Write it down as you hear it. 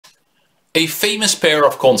A famous pair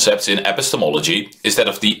of concepts in epistemology is that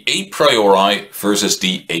of the a priori versus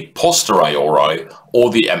the a posteriori,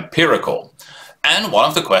 or the empirical. And one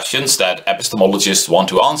of the questions that epistemologists want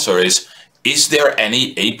to answer is there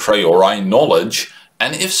any a priori knowledge?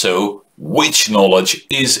 And if so, which knowledge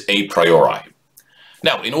is a priori?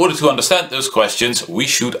 Now, in order to understand those questions, we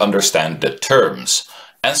should understand the terms.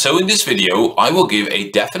 And so in this video, I will give a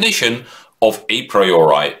definition of a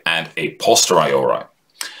priori and a posteriori.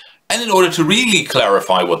 And in order to really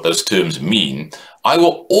clarify what those terms mean, I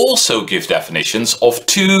will also give definitions of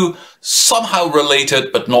two somehow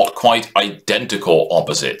related but not quite identical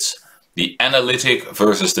opposites. The analytic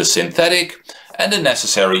versus the synthetic, and the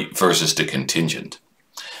necessary versus the contingent.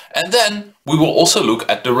 And then we will also look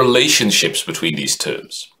at the relationships between these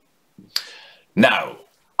terms. Now,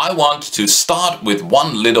 I want to start with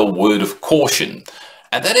one little word of caution,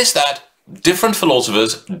 and that is that different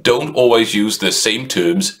philosophers don't always use the same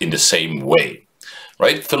terms in the same way,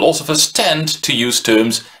 right? Philosophers tend to use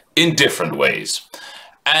terms in different ways.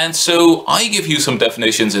 And so I give you some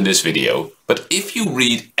definitions in this video, but if you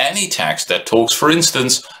read any text that talks, for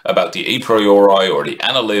instance, about the a priori or the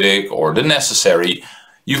analytic or the necessary,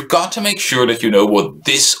 you've got to make sure that you know what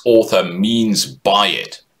this author means by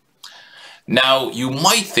it. Now, you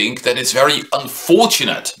might think that it's very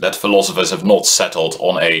unfortunate that philosophers have not settled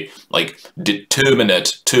on a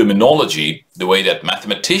determinate terminology the way that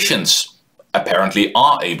mathematicians apparently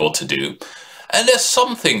are able to do. And there's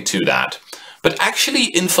something to that. But actually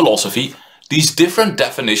in philosophy, these different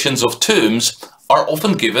definitions of terms are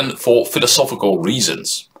often given for philosophical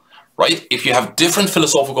reasons, right? If you have different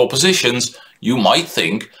philosophical positions, you might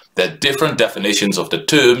think that different definitions of the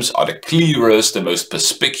terms are the clearest, the most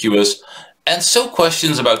perspicuous. And so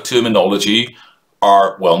questions about terminology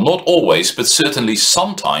are, well, not always, but certainly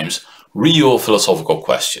sometimes, real philosophical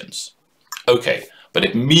questions. Okay, but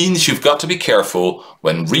it means you've got to be careful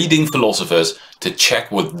when reading philosophers to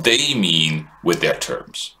check what they mean with their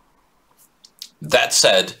terms. That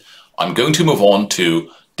said, I'm going to move on to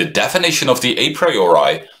the definition of the a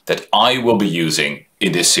priori that I will be using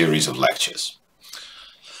in this series of lectures.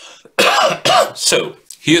 So,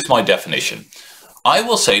 here's my definition. I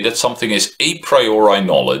will say that something is a priori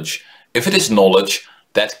knowledge if it is knowledge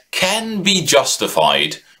that can be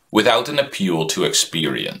justified without an appeal to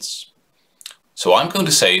experience. So I'm going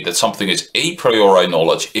to say that something is a priori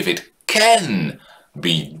knowledge if it can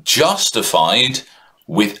be justified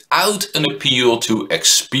without an appeal to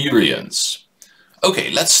experience.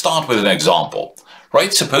 Okay, let's start with an example.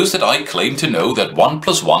 Right, suppose that I claim to know that 1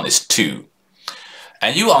 plus 1 is 2.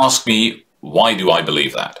 And you ask me, why do I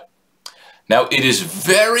believe that? Now, it is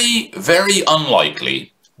very, very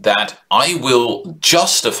unlikely that I will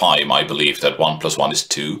justify my belief that 1 plus 1 is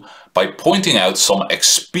 2 by pointing out some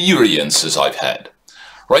experiences I've had.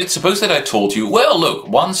 Right? Suppose that I told you, well, look,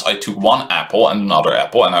 once I took one apple and another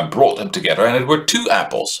apple and I brought them together and it were 2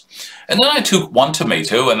 apples. And then I took one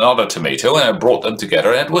tomato and another tomato and I brought them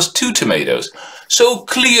together and it was 2 tomatoes. So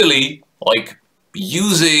clearly,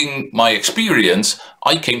 using my experience,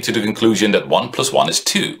 I came to the conclusion that 1 plus 1 is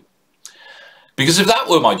 2. Because if that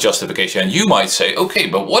were my justification, you might say, okay,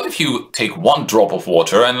 but what if you take one drop of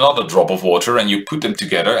water and another drop of water and you put them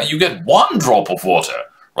together and you get 1 drop of water,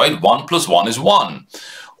 right? 1 plus 1 is 1.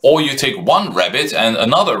 Or you take one rabbit and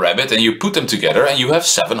another rabbit and you put them together and you have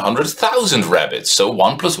 700,000 rabbits. So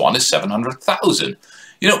 1 plus 1 is 700,000.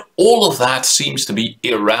 You know, all of that seems to be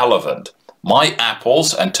irrelevant. My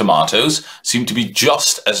apples and tomatoes seem to be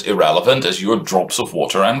just as irrelevant as your drops of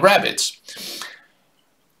water and rabbits.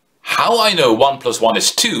 How I know 1 plus 1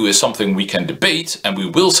 is 2 is something we can debate, and we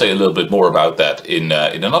will say a little bit more about that in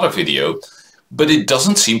another video, but it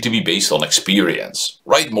doesn't seem to be based on experience,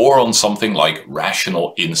 right? More on something like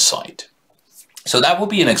rational insight. So that would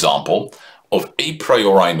be an example of a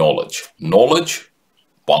priori knowledge. Knowledge,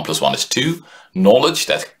 1 plus 1 is 2, knowledge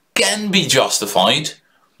that can be justified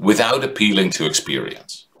without appealing to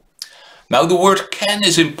experience. Now the word can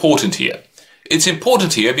is important here. It's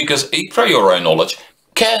important here because a priori knowledge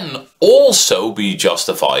can also be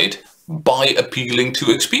justified by appealing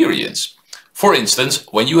to experience. For instance,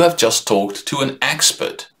 when you have just talked to an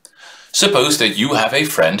expert. Suppose that you have a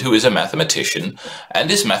friend who is a mathematician, and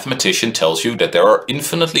this mathematician tells you that there are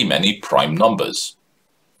infinitely many prime numbers.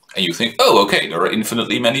 And you think, oh, okay, there are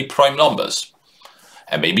infinitely many prime numbers.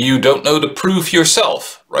 And maybe you don't know the proof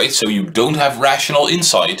yourself, right? So you don't have rational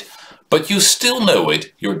insight, but you still know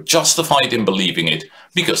it. You're justified in believing it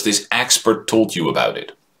because this expert told you about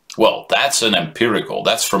it. Well, that's an empirical,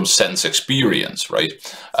 that's from sense experience, right?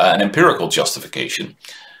 An empirical justification.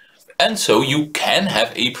 And so you can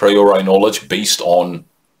have a priori knowledge based on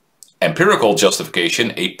empirical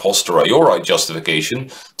justification, a posteriori justification,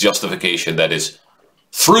 justification that is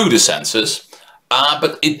through the senses,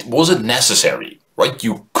 but it wasn't necessary, right?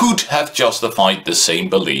 You could have justified the same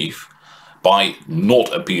belief by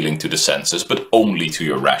not appealing to the senses, but only to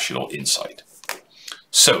your rational insight.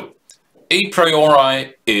 So, a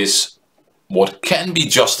priori is what can be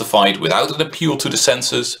justified without an appeal to the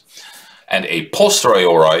senses, and a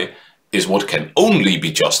posteriori is what can only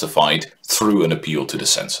be justified through an appeal to the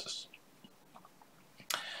senses.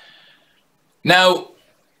 Now,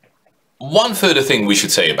 one further thing we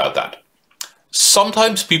should say about that.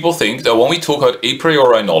 Sometimes people think that when we talk about a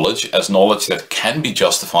priori knowledge as knowledge that can be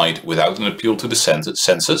justified without an appeal to the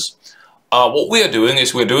senses, what we are doing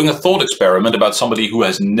is we're doing a thought experiment about somebody who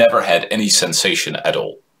has never had any sensation at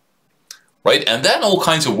all. Right? And then all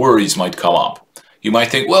kinds of worries might come up. You might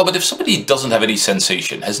think, well, but if somebody doesn't have any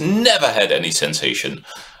sensation, has never had any sensation,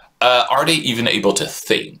 are they even able to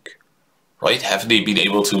think? Right? Have they been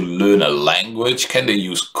able to learn a language? Can they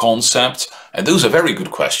use concepts? And those are very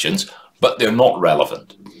good questions, but they're not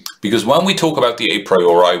relevant. Because when we talk about the a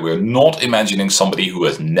priori, we're not imagining somebody who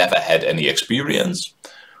has never had any experience.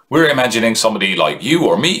 We're imagining somebody like you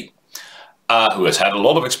or me, who has had a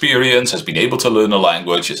lot of experience, has been able to learn a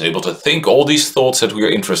language, is able to think all these thoughts that we are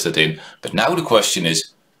interested in. But now the question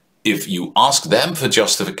is, if you ask them for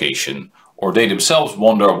justification, or they themselves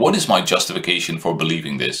wonder, what is my justification for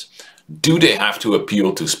believing this? Do they have to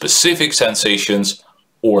appeal to specific sensations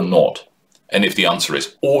or not? And if the answer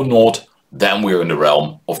is or not, then we're in the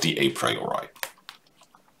realm of the a priori.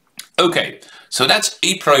 Okay, so that's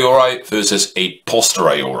a priori versus a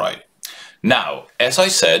posteriori. Now, as I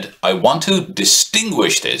said, I want to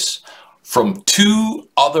distinguish this from two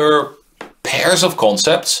other pairs of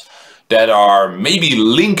concepts that are maybe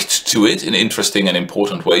linked to it in interesting and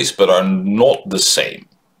important ways, but are not the same.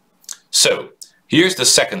 So, here's the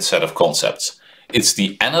second set of concepts. It's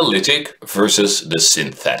the analytic versus the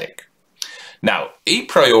synthetic. Now, a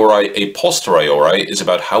priori, a posteriori is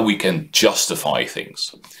about how we can justify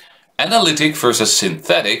things. Analytic versus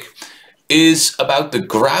synthetic is about the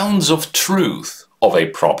grounds of truth of a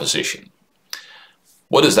proposition.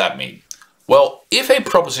 What does that mean? Well, if a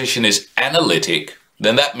proposition is analytic,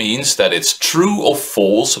 then that means that it's true or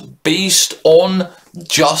false based on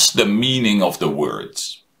just the meaning of the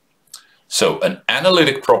words. So an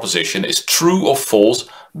analytic proposition is true or false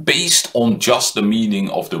based on just the meaning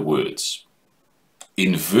of the words,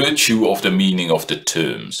 in virtue of the meaning of the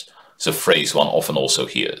terms. It's a phrase one often also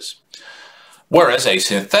hears. Whereas a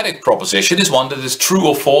synthetic proposition is one that is true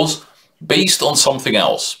or false based on something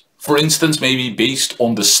else. For instance, maybe based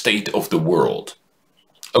on the state of the world.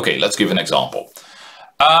 Okay, let's give an example.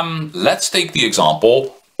 Let's take the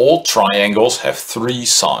example, all triangles have three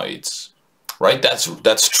sides. Right,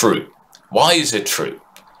 that's true. Why is it true?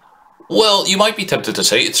 Well, you might be tempted to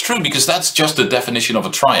say it's true because that's just the definition of a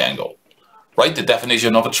triangle. Right, the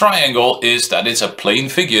definition of a triangle is that it's a plane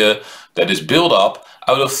figure that is built up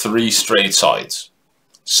out of three straight sides.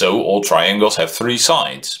 So all triangles have three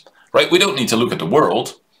sides. Right, we don't need to look at the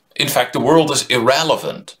world. In fact, the world is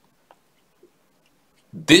irrelevant.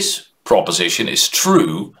 This proposition is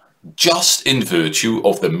true just in virtue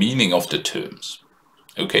of the meaning of the terms.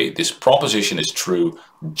 Okay, this proposition is true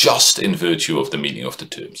just in virtue of the meaning of the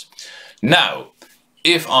terms. Now,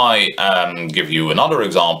 if I give you another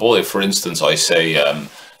example, if for instance I say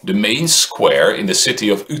the main square in the city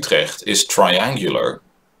of Utrecht is triangular,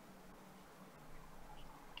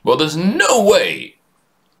 well, there's no way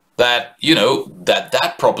that, you know,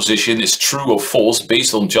 that proposition is true or false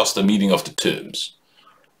based on just the meaning of the terms.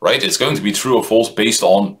 Right? It's going to be true or false based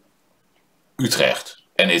on Utrecht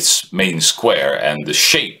and its main square and the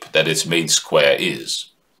shape that its main square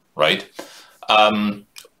is. Right?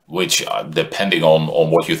 Which, depending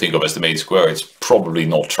on what you think of as the main square, it's probably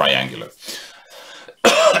not triangular.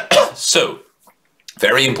 So,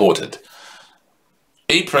 very important.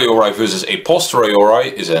 A priori versus a posteriori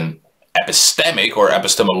is an epistemic or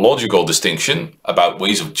epistemological distinction about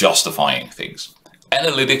ways of justifying things.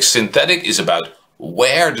 Analytic synthetic is about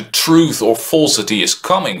where the truth or falsity is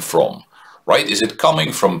coming from. Right? Is it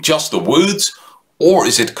coming from just the words, or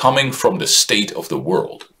is it coming from the state of the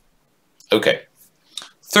world? Okay.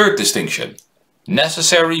 Third distinction,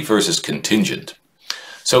 necessary versus contingent.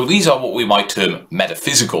 So these are what we might term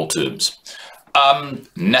metaphysical terms.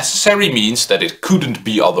 Necessary means that it couldn't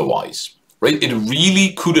be otherwise. Right? It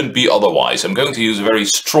really couldn't be otherwise. I'm going to use a very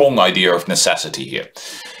strong idea of necessity here.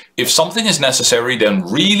 If something is necessary, then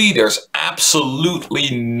really there's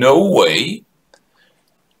absolutely no way,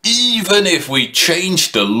 even if we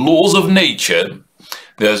change the laws of nature,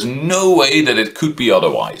 there's no way that it could be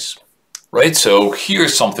otherwise. right? So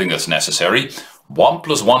here's something that's necessary. 1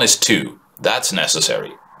 plus 1 is 2. That's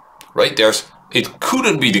necessary, right? It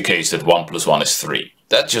couldn't be the case that 1 plus 1 is 3.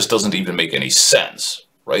 That just doesn't even make any sense,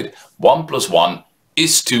 right? 1 plus 1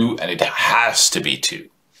 is 2 and it has to be 2.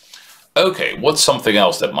 Okay, what's something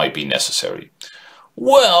else that might be necessary?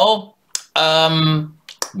 Well,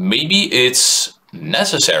 maybe it's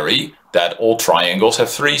necessary that all triangles have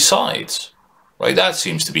 3 sides, right? That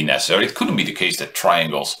seems to be necessary. It couldn't be the case that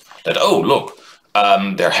oh look,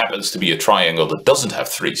 there happens to be a triangle that doesn't have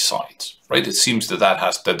 3 sides, right? It seems that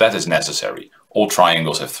that is necessary. All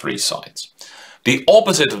triangles have 3 sides. The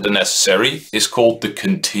opposite of the necessary is called the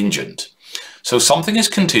contingent. So something is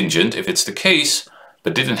contingent if it's the case,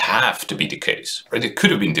 but didn't have to be the case, right? It could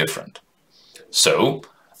have been different. So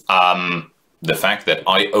the fact that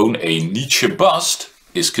I own a Nietzsche bust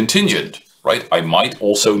is contingent, right? I might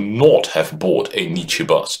also not have bought a Nietzsche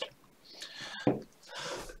bust.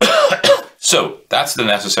 So that's the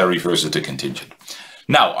necessary versus the contingent.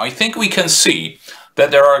 Now, I think we can see that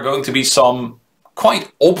there are going to be some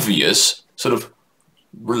quite obvious sort of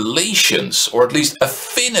relations, or at least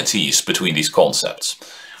affinities between these concepts.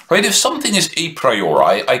 Right? If something is a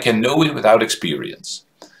priori, I can know it without experience.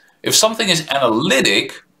 If something is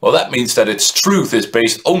analytic, well, that means that its truth is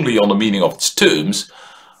based only on the meaning of its terms.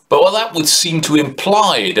 But well, that would seem to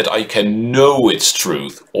imply that I can know its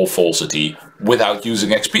truth or falsity without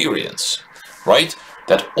using experience, right?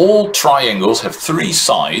 That all triangles have 3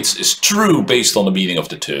 sides is true based on the meaning of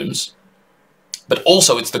the terms. But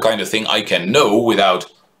also it's the kind of thing I can know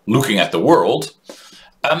without looking at the world.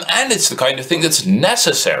 And it's the kind of thing that's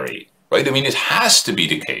necessary, right? I mean, it has to be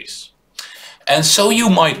the case. And so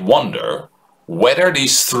you might wonder whether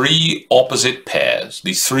these 3 opposite pairs,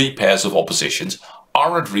 these 3 pairs of oppositions,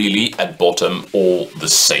 aren't really at bottom all the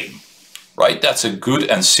same, right? That's a good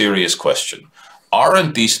and serious question.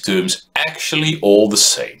 Aren't these terms actually all the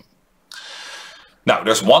same? Now,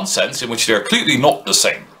 there's one sense in which they're clearly not the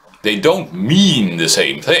same. They don't mean the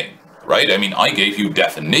same thing. Right? I mean, I gave you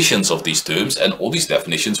definitions of these terms and all these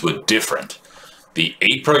definitions were different. The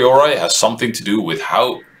a priori has something to do with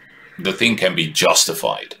how the thing can be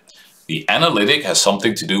justified. The analytic has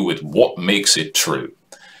something to do with what makes it true.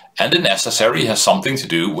 And the necessary has something to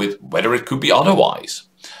do with whether it could be otherwise.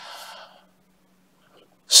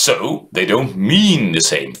 So, they don't mean the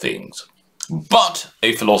same things. But,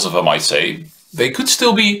 a philosopher might say, they could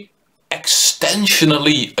still be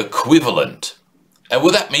extensionally equivalent. And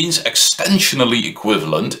what that means, extensionally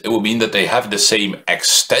equivalent, it will mean that they have the same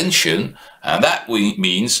extension, and that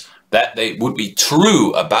means that they would be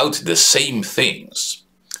true about the same things,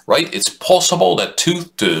 right? It's possible that 2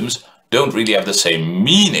 terms don't really have the same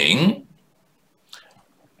meaning,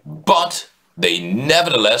 but they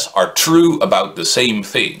nevertheless are true about the same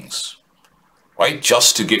things, right?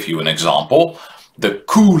 Just to give you an example, the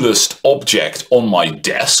coolest object on my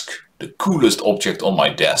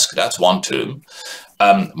desk, that's one term.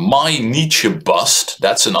 My Nietzsche bust,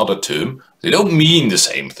 that's another term. They don't mean the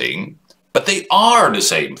same thing, but they are the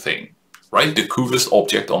same thing, right? The coolest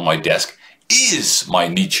object on my desk is my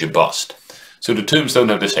Nietzsche bust. So the terms don't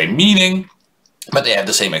have the same meaning, but they have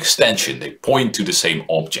the same extension. They point to the same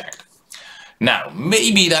object. Now,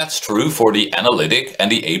 maybe that's true for the analytic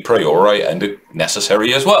and the a priori and the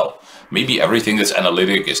necessary as well. Maybe everything that's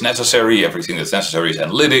analytic is necessary, everything that's necessary is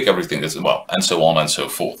analytic, everything that's, well, and so on and so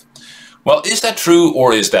forth. Well, is that true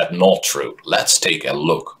or is that not true? Let's take a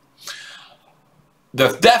look. There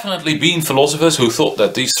have definitely been philosophers who thought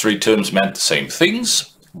that these 3 terms meant the same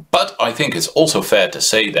things, but I think it's also fair to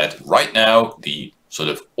say that right now the sort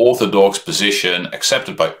of orthodox position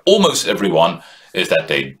accepted by almost everyone is that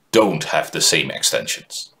they don't have the same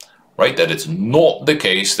extensions, right? That it's not the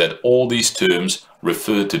case that all these terms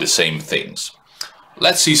refer to the same things.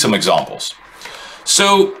 Let's see some examples.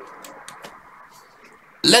 So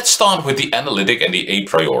let's start with the analytic and the a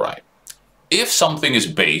priori. If something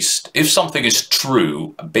is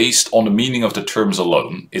true based on the meaning of the terms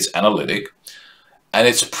alone, it's analytic, and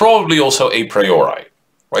it's probably also a priori,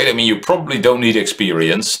 right? I mean, you probably don't need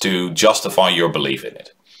experience to justify your belief in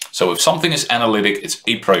it. So if something is analytic, it's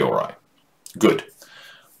a priori. Good.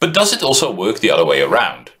 But does it also work the other way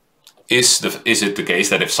around? Is it the case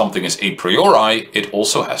that if something is a priori, it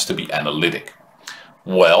also has to be analytic?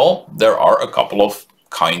 Well, there are a couple of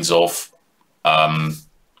kinds of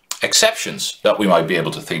exceptions that we might be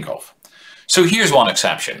able to think of. So here's one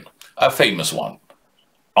exception, a famous one.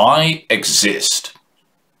 I exist.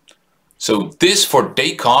 So this for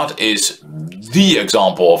Descartes is the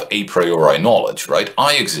example of a priori knowledge, right?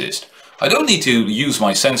 I exist. I don't need to use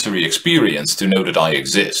my sensory experience to know that I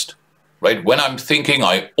exist, right? When I'm thinking,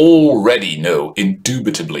 I already know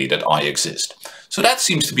indubitably that I exist. So that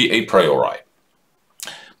seems to be a priori.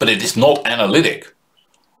 But it is not analytic,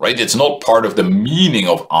 right? It's not part of the meaning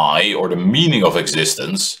of I or the meaning of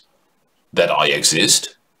existence that I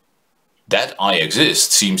exist. That I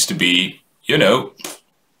exist seems to be, you know,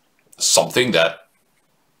 something that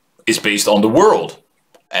is based on the world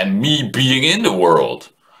and me being in the world,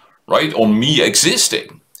 right? On me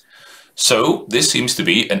existing. So this seems to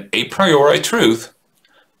be an a priori truth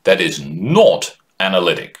that is not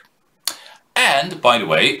analytic. And, by the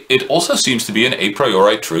way, it also seems to be an a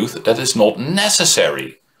priori truth that is not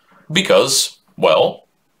necessary. Because, well,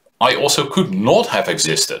 I also could not have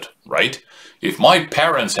existed, right? If my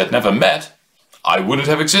parents had never met, I wouldn't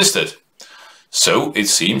have existed. So it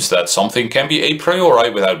seems that something can be a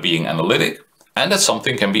priori without being analytic, and that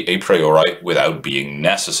something can be a priori without being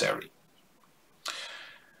necessary.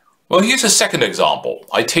 Well, here's a second example.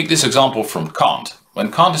 I take this example from Kant. When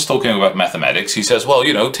Kant is talking about mathematics, he says, well,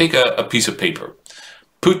 you know, take a piece of paper,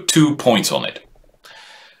 put 2 points on it,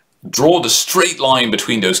 draw the straight line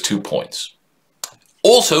between those 2 points.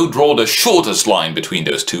 Also draw the shortest line between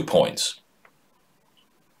those 2 points.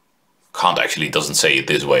 Kant actually doesn't say it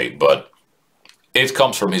this way, but it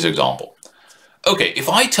comes from his example. Okay, if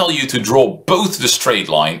I tell you to draw both the straight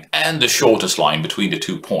line and the shortest line between the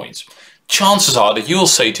 2 points, chances are that you'll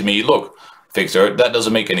say to me, look, Victor, that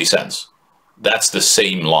doesn't make any sense. That's the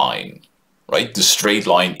same line, right? The straight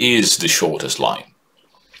line is the shortest line.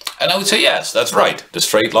 And I would say, yes, that's right. The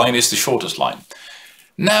straight line is the shortest line.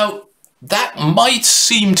 Now, that might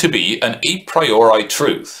seem to be an a priori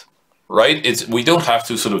truth, right? We don't have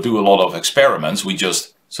to sort of do a lot of experiments. We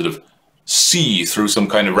just sort of see through some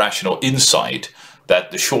kind of rational insight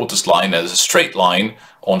that the shortest line and the straight line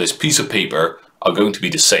on this piece of paper are going to be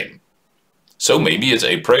the same. So maybe it's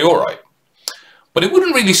a priori. But it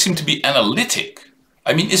wouldn't really seem to be analytic.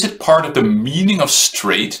 I mean, is it part of the meaning of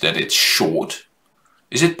straight that it's short?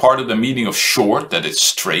 Is it part of the meaning of short that it's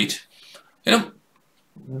straight? You know,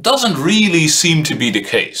 doesn't really seem to be the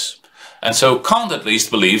case. And so Kant at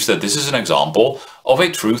least believes that this is an example of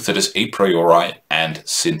a truth that is a priori and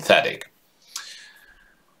synthetic.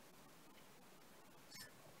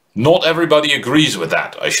 Not everybody agrees with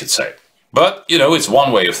that, I should say. But, you know, it's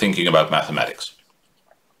one way of thinking about mathematics.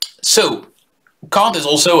 So, Kant is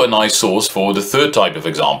also a nice source for the third type of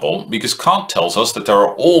example, because Kant tells us that there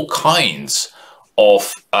are all kinds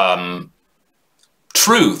of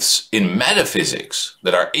truths in metaphysics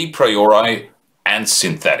that are a priori and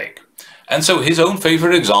synthetic. And so his own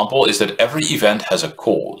favorite example is that every event has a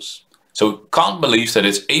cause. So Kant believes that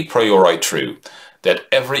it's a priori true that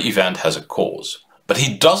every event has a cause. But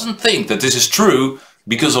he doesn't think that this is true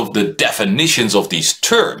because of the definitions of these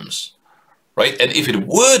terms. Right? And if it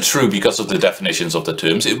were true because of the definitions of the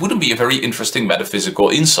terms, it wouldn't be a very interesting metaphysical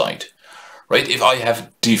insight. Right? If I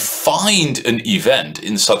have defined an event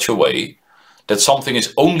in such a way that something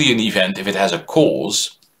is only an event if it has a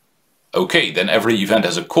cause, okay, then every event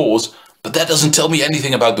has a cause, but that doesn't tell me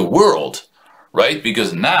anything about the world. Right?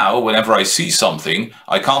 Because now, whenever I see something,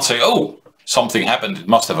 I can't say, oh, something happened, it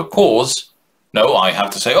must have a cause. No, I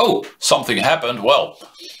have to say, oh, something happened. Well,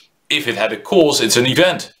 if it had a cause, it's an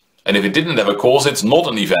event. And if it didn't have a cause, it's not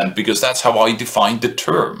an event, because that's how I defined the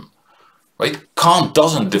term. Right? Kant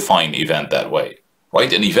doesn't define event that way.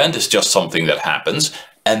 Right? An event is just something that happens,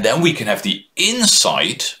 and then we can have the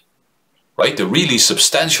insight, right? The really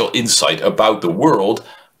substantial insight about the world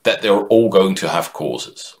that they're all going to have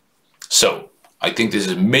causes. So, I think this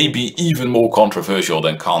is maybe even more controversial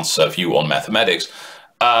than Kant's view on mathematics.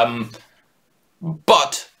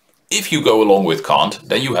 But if you go along with Kant,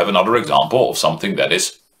 then you have another example of something that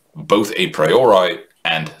is both a priori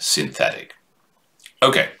and synthetic.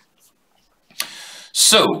 Okay,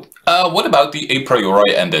 so what about the a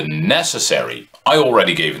priori and the necessary? I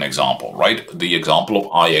already gave an example, right? The example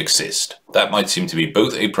of I exist. That might seem to be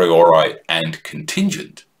both a priori and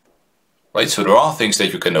contingent. Right? So there are things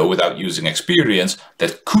that you can know without using experience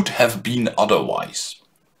that could have been otherwise.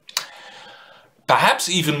 Perhaps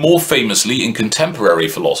even more famously in contemporary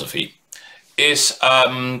philosophy is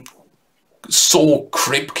Saul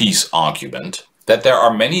Kripke's argument that there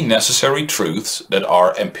are many necessary truths that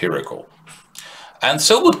are empirical. And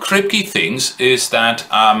so what Kripke thinks is that,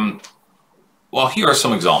 well, here are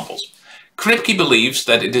some examples. Kripke believes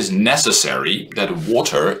that it is necessary that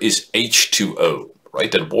water is H2O,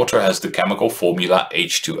 right? That water has the chemical formula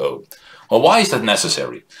H2O. Well, why is that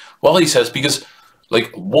necessary? Well, he says because,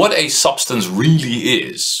 like, what a substance really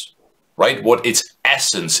is, right? What its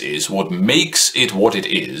essence is, what makes it what it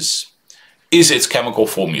is its chemical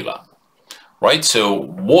formula, right? So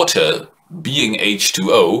water being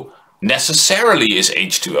H2O necessarily is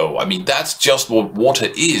H2O. I mean, that's just what water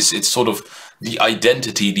is. It's sort of the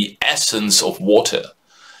identity, the essence of water.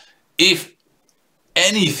 If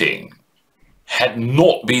anything had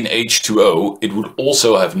not been H2O, it would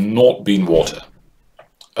also have not been water.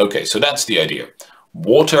 Okay, so that's the idea.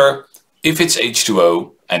 Water, if it's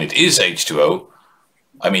H2O, and it is H2O,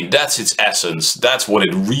 I mean, that's its essence, that's what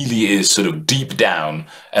it really is, sort of deep down,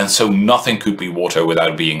 and so nothing could be water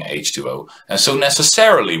without being H2O, and so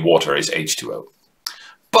necessarily water is H2O.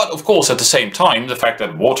 But of course, at the same time, the fact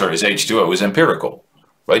that water is H2O is empirical,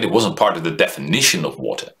 right? It wasn't part of the definition of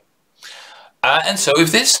water. And so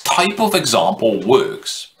if this type of example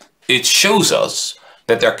works, it shows us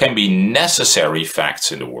that there can be necessary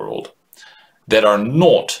facts in the world that are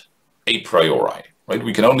not a priori, right?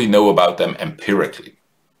 We can only know about them empirically.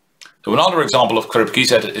 So another example of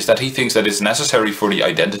Kripke's is that he thinks that it's necessary for the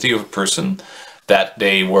identity of a person that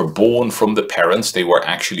they were born from the parents they were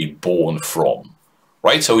actually born from,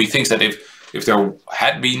 right? So he thinks that if there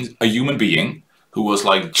had been a human being who was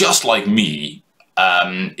like just like me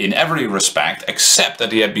in every respect, except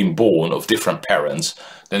that he had been born of different parents,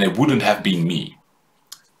 then it wouldn't have been me.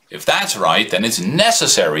 If that's right, then it's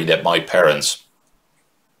necessary that my parents,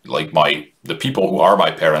 like the people who are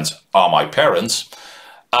my parents, are my parents.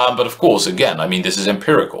 But of course, again, I mean, this is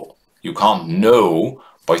empirical. You can't know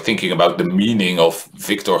by thinking about the meaning of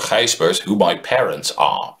Victor Gijsbers who my parents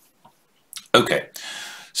are. Okay,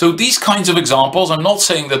 so these kinds of examples, I'm not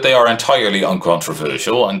saying that they are entirely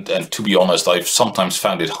uncontroversial, and to be honest, I've sometimes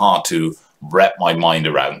found it hard to wrap my mind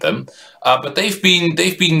around them, but they've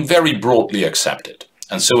been very broadly accepted.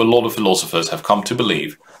 And so a lot of philosophers have come to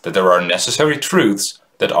believe that there are necessary truths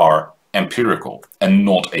that are empirical and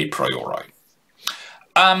not a priori.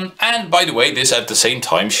 And by the way, this at the same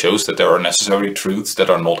time shows that there are necessary truths that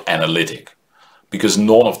are not analytic. Because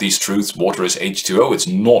none of these truths, water is H2O, it's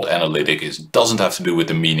not analytic, it doesn't have to do with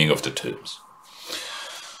the meaning of the terms.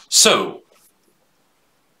 So,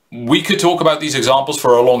 we could talk about these examples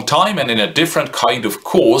for a long time, and in a different kind of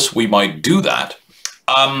course we might do that.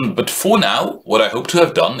 But for now, what I hope to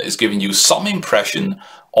have done is given you some impression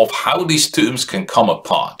of how these terms can come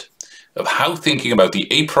apart, of how thinking about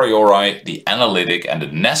the a priori, the analytic and the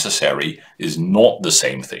necessary is not the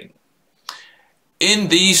same thing. In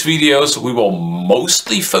these videos we will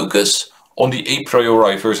mostly focus on the a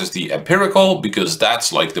priori versus the empirical, because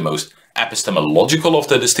that's like the most epistemological of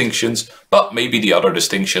the distinctions, but maybe the other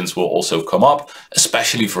distinctions will also come up,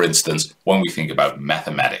 especially for instance when we think about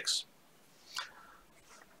mathematics.